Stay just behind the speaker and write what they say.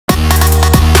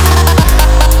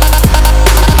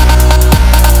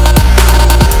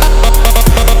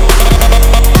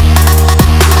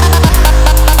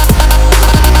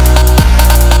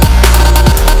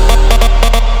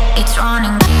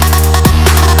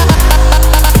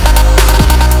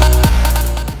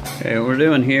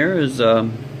doing here is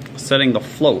setting the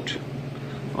float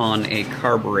on a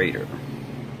carburetor.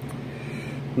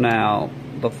 Now,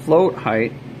 the float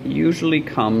height usually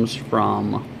comes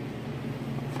from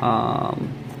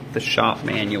the shop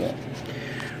manual.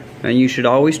 And you should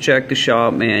always check the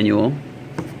shop manual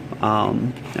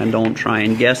and don't try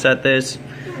and guess at this.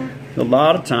 A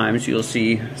lot of times you'll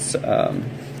see a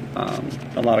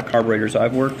lot of carburetors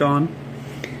I've worked on.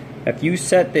 If you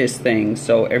set this thing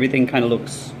so everything kind of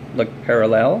looks like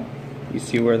parallel, you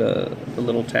see where the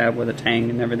little tab where the tang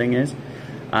and everything is,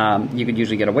 you could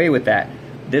usually get away with that.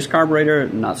 This carburetor,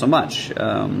 not so much.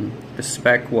 The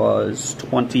spec was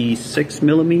 26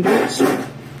 millimeters.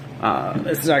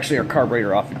 This is actually a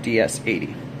carburetor off of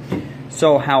DS80.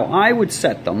 So how I would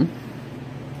set them,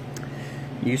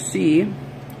 you see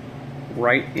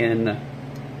right in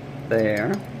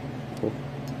there.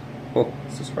 Oh,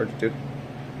 this is hard to do.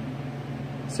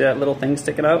 See that little thing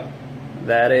sticking out?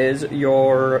 That is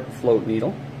your float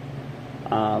needle.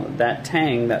 That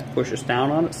tang that pushes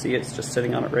down on it, see it's just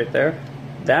sitting on it right there?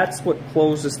 That's what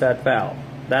closes that valve.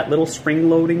 That little spring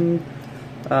loading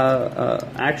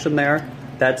action there,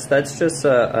 that's just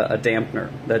a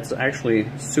dampener. That's actually,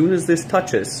 as soon as this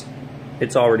touches,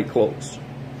 it's already closed.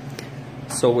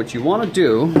 So what you want to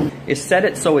do is set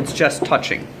it so it's just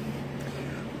touching.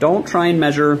 Don't try and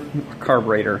measure a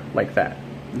carburetor like that.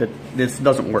 This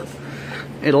doesn't work.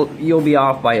 You'll be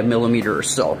off by a millimeter or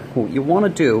so. What you want to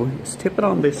do is tip it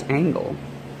on this angle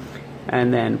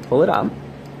and then pull it up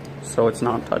so it's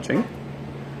not touching,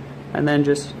 and then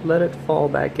just let it fall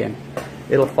back in.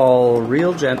 It'll fall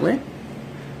real gently,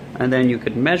 and then you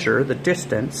could measure the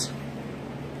distance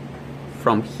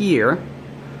from here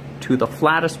to the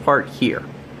flattest part here.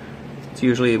 It's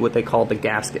usually what they call the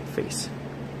gasket face.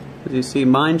 As you see,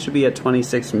 mine should be at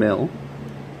 26 mil.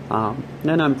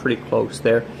 And I'm pretty close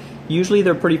there. Usually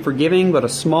they're pretty forgiving, but a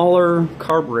smaller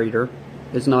carburetor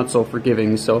is not so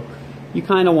forgiving, so you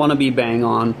kind of want to be bang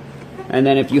on. And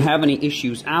then if you have any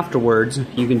issues afterwards,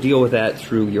 you can deal with that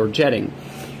through your jetting.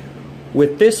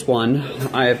 With this one,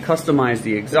 I have customized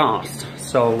the exhaust,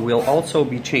 so we'll also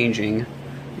be changing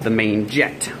the main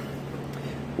jet,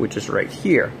 which is right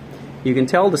here. You can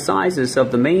tell the sizes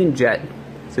of the main jet,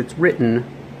 as it's written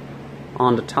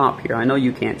on the top here. I know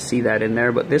you can't see that in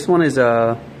there, but this one is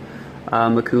a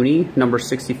Mikuni number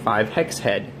 65 hex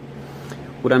head.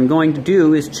 What I'm going to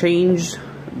do is change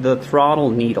the throttle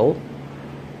needle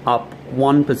up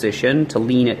one position to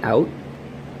lean it out,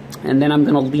 and then I'm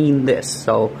going to lean this.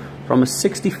 So from a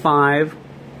 65,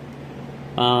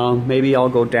 maybe I'll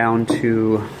go down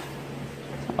to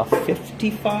a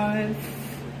 55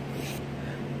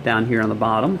 down here on the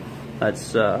bottom.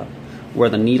 That's where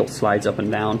the needle slides up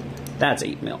and down. That's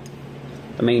 8 mil.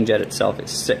 The main jet itself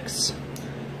is 6.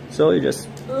 So you just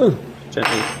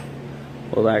gently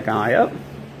pull that guy up,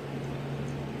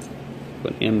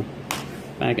 put him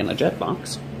back in the jet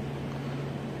box,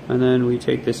 and then we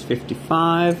take this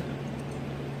 55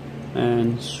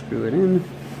 and screw it in.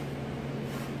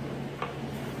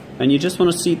 And you just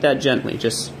want to seat that gently.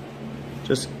 Just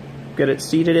get it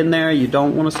seated in there. You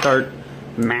don't want to start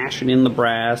mashing in the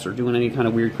brass or doing any kind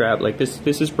of weird crap. Like this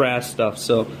is brass stuff,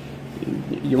 so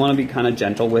you want to be kind of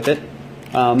gentle with it,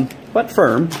 but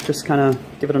firm. Just kind of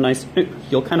give it a nice,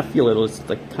 you'll kind of feel it'll just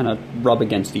like kind of rub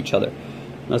against each other.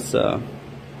 That's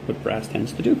what brass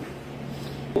tends to do.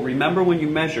 Remember, when you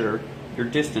measure your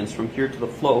distance from here to the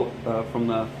float,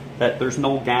 that there's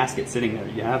no gasket sitting there.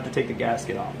 You have to take the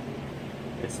gasket off.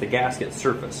 It's the gasket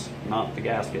surface, not the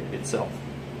gasket itself.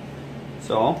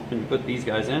 So when you put these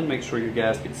guys in, make sure your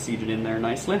gasket's seated in there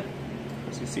nicely.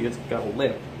 As you see, it's got a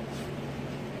lip.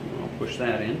 I'll push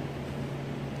that in.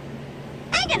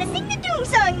 I gotta sing the doom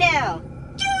song now.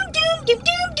 Doom doom doom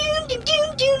doom doom doom doom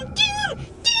doom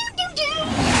doom doom doom doom doom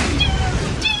doom.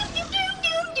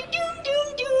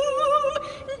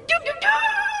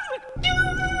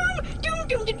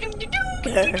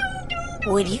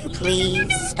 Would you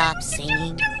please stop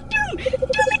singing?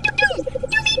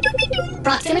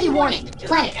 Proximity warning.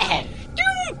 Planet ahead.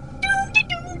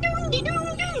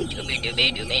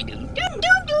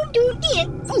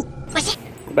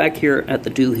 Back here at the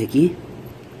doohickey,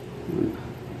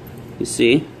 you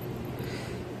see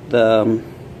the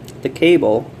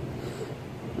cable,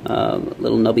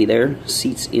 little nubby there,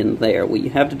 seats in there. What you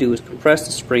have to do is compress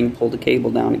the spring, pull the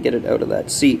cable down, and get it out of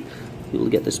that seat. You'll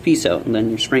get this piece out, and then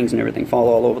your springs and everything fall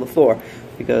all over the floor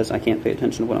because I can't pay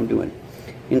attention to what I'm doing.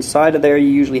 Inside of there, you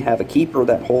usually have a keeper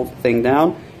that holds the thing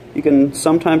down. You can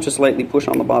sometimes just lightly push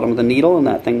on the bottom of the needle, and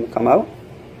that thing will come out.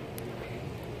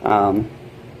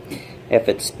 If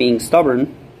it's being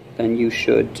stubborn, then you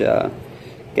should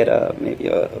get maybe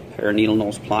a pair of needle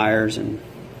nose pliers and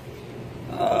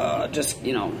just,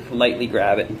 you know, lightly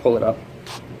grab it and pull it up,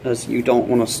 as you don't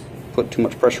want to put too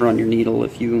much pressure on your needle.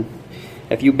 If you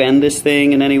bend this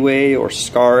thing in any way or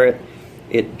scar it,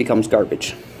 it becomes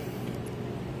garbage.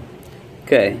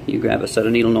 Okay, you grab a set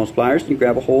of needle nose pliers, you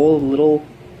grab a whole little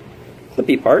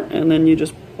clippy part, and then you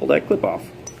just pull that clip off.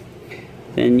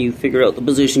 Then you figure out the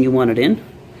position you want it in.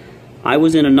 I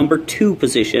was in a number 2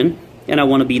 position, and I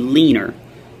want to be leaner,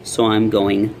 so I'm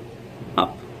going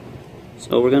up.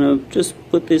 So we're gonna just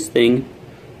put this thing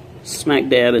smack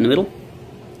dab in the middle.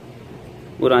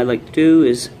 What I like to do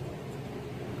is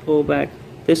pull back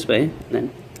this way, and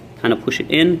then kind of push it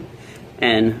in.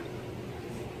 And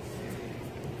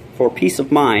for peace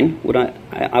of mind,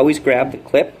 I always grab the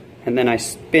clip and then I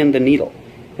spin the needle.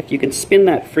 If you can spin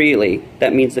that freely,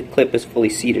 that means the clip is fully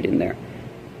seated in there.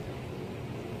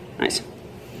 Nice.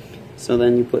 So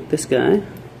then you put this guy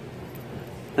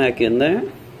back in there,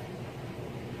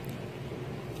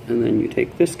 and then you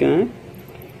take this guy.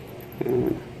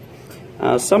 And,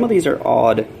 some of these are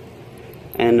odd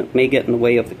and may get in the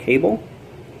way of the cable,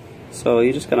 so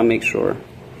you just gotta make sure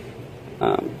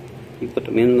you put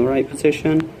them in the right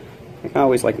position. Like, I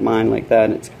always like mine like that.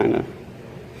 It's kind of,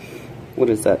 what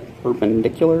is that,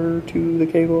 perpendicular to the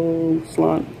cable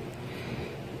slot?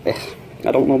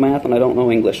 I don't know math and I don't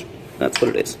know English. That's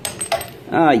what it is.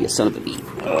 Ah, you son of a bee.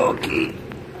 Okay.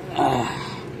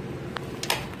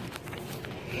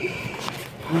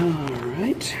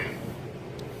 Alright.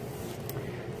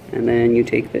 And then you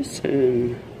take this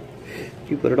and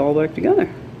you put it all back together.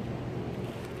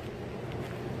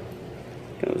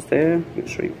 Goes there. Make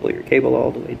sure you pull your cable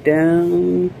all the way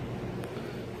down.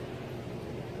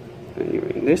 And you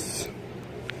bring this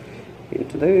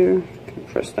into there.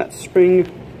 Compress that spring.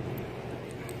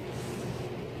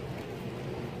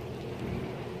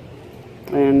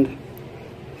 And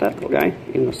that little guy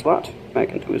in the slot back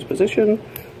into his position.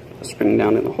 Put the spring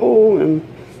down in the hole and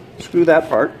screw that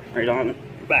part right on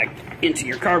back into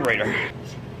your carburetor.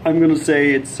 I'm gonna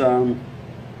say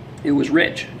it was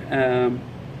rich.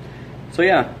 So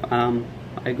yeah,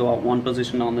 I go out one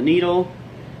position on the needle.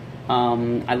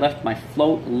 I left my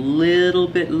float a little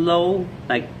bit low,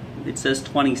 like it says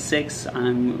 26,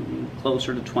 I'm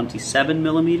closer to 27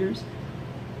 millimeters.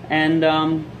 And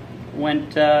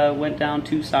went down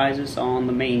 2 sizes on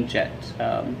the main jet.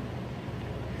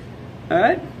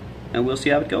 Alright, and we'll see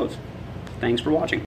how it goes. Thanks for watching.